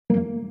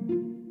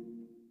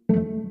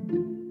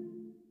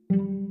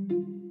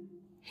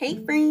Hey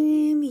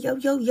friend,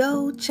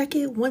 yo, check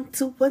it, 1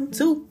 2 1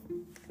 2.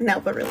 No,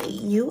 but really,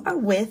 you are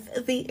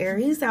with the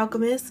Aries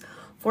Alchemist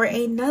for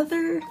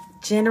another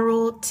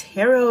general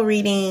tarot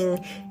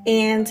reading.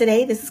 And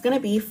today, this is going to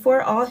be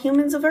for all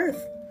humans of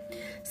Earth.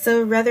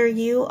 So whether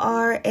you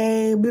are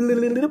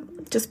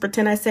just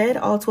pretend I said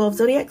all 12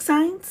 zodiac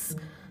signs,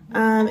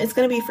 it's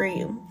going to be for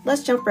you.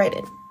 Let's jump right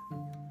in.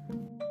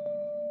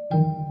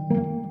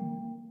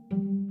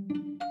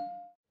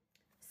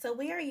 So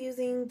we are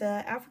using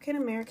the African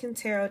American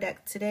Tarot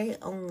deck today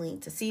only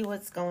to see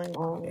what's going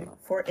on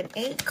for an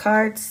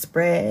 8-card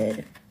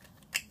spread.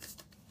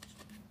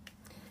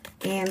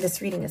 And this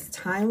reading is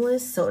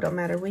timeless, so it don't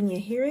matter when you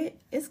hear it,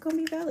 it's going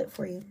to be valid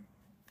for you.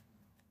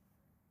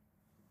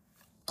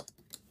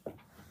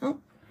 Oh.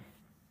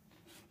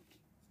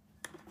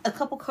 A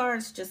couple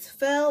cards just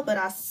fell, but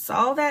I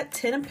saw that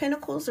 10 of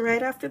Pentacles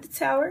right after the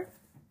Tower.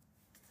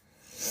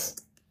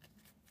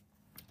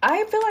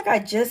 I feel like I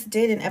just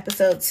did an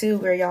episode 2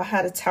 where y'all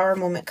had a Tower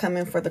moment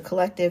coming for the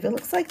collective. It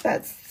looks like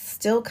that's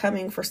still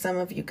coming for some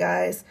of you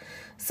guys.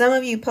 Some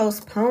of you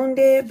postponed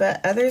it, but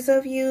others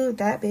of you,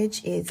 that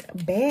bitch is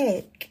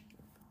back.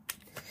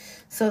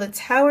 So the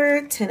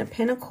Tower, 10 of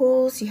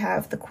Pentacles, you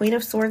have the Queen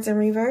of Swords in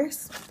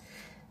reverse,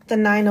 the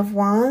 9 of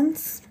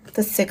Wands,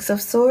 the 6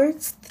 of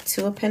Swords, the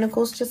 2 of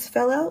Pentacles just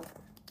fell out.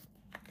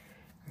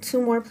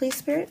 2 more, please,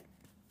 Spirit.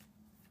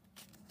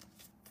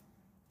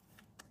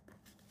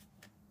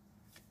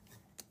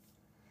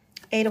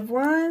 Eight of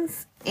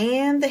Wands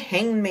and the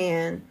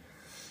Hangman.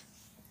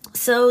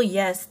 So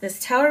yes, this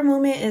Tower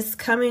moment is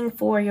coming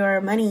for your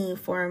money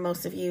for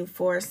most of you.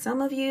 For some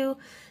of you,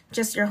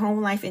 just your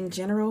home life in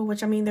general,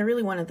 which I mean, they're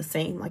really one of the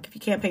same. Like if you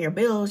can't pay your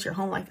bills, your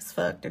home life is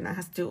fucked, and that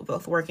has to do with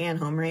both work and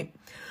home, right?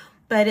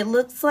 But it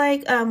looks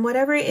like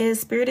whatever it is,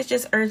 Spirit is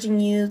just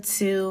urging you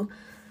to,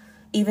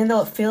 even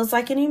though it feels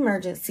like an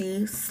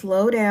emergency,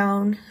 slow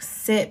down,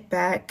 sit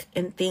back,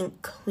 and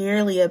think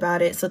clearly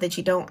about it so that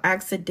you don't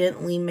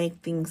accidentally make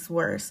things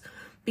worse.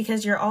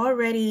 Because you're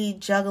already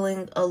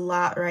juggling a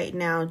lot right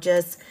now,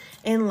 just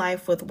in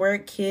life with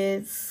work,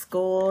 kids,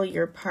 school,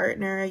 your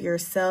partner,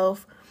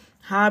 yourself,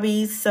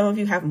 hobbies. Some of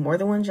you have more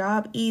than one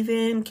job,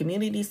 even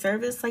community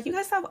service. Like you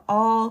guys have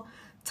all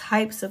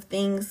types of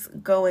things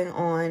going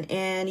on.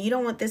 And you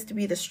don't want this to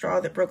be the straw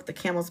that broke the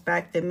camel's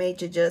back that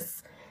made you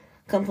just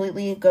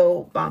completely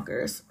go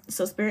bonkers.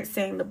 So Spirit's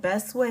saying the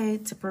best way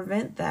to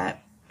prevent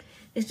that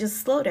is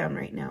just slow down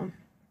right now,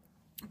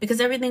 because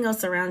everything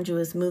else around you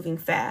is moving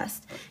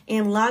fast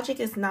and logic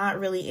is not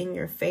really in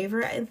your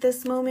favor at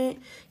this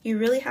moment. You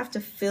really have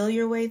to feel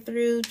your way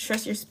through,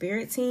 trust your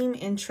spirit team,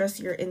 and trust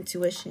your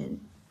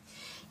intuition.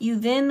 You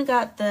then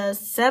got the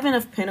 7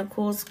 of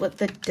Pentacles with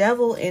the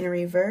Devil in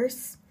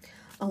reverse,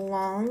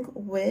 along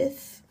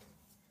with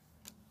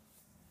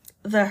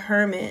the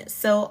Hermit.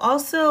 So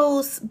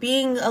also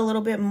being a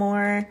little bit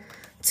more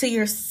to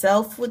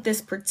yourself with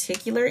this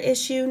particular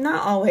issue.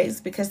 Not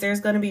always, because there's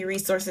going to be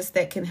resources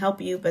that can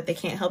help you, but they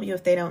can't help you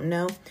if they don't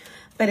know.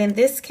 But in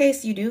this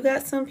case, you do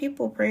got some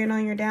people preying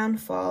on your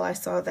downfall. I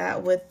saw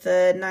that with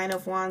the 9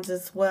 of Wands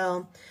as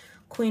well.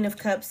 Queen of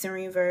Cups in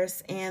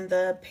reverse and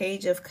the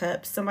Page of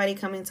Cups. Somebody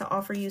coming to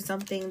offer you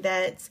something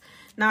that's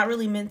not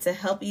really meant to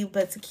help you,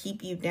 but to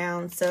keep you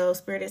down. So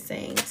Spirit is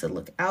saying to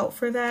look out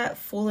for that.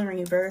 Fool in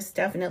reverse.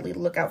 Definitely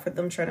look out for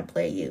them trying to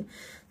play you.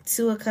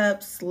 2 of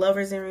Cups,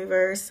 Lovers in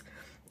reverse,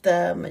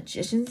 the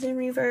Magician's in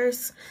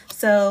reverse.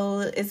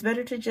 So it's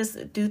better to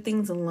just do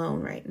things alone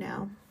right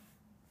now.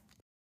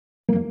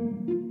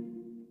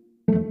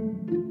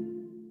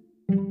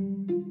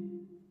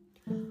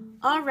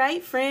 All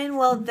right, friend.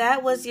 Well,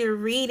 that was your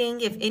reading.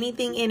 If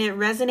anything in it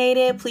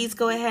resonated, please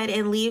go ahead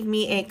and leave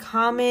me a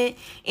comment.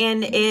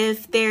 And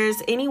if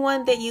there's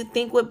anyone that you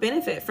think would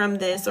benefit from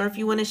this, or if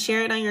you want to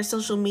share it on your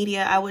social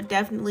media, I would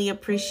definitely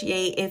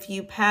appreciate if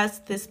you pass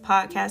this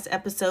podcast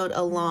episode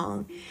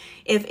along.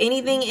 If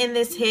anything in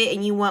this hit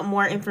and you want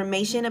more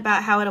information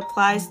about how it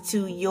applies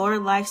to your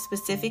life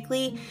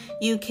specifically,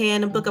 you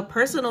can book a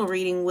personal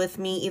reading with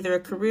me, either a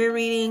career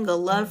reading, a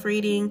love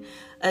reading,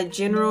 a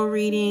general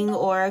reading,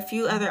 or a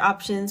few other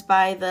options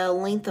by the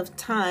length of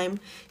time.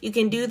 You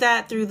can do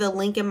that through the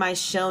link in my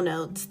show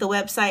notes. The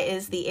website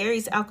is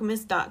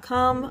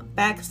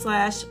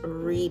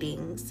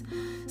theariesalchemist.com/readings.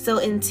 So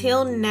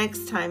until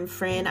next time,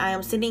 friend, I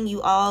am sending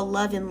you all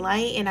love and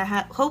light, and I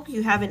hope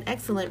you have an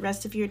excellent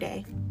rest of your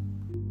day.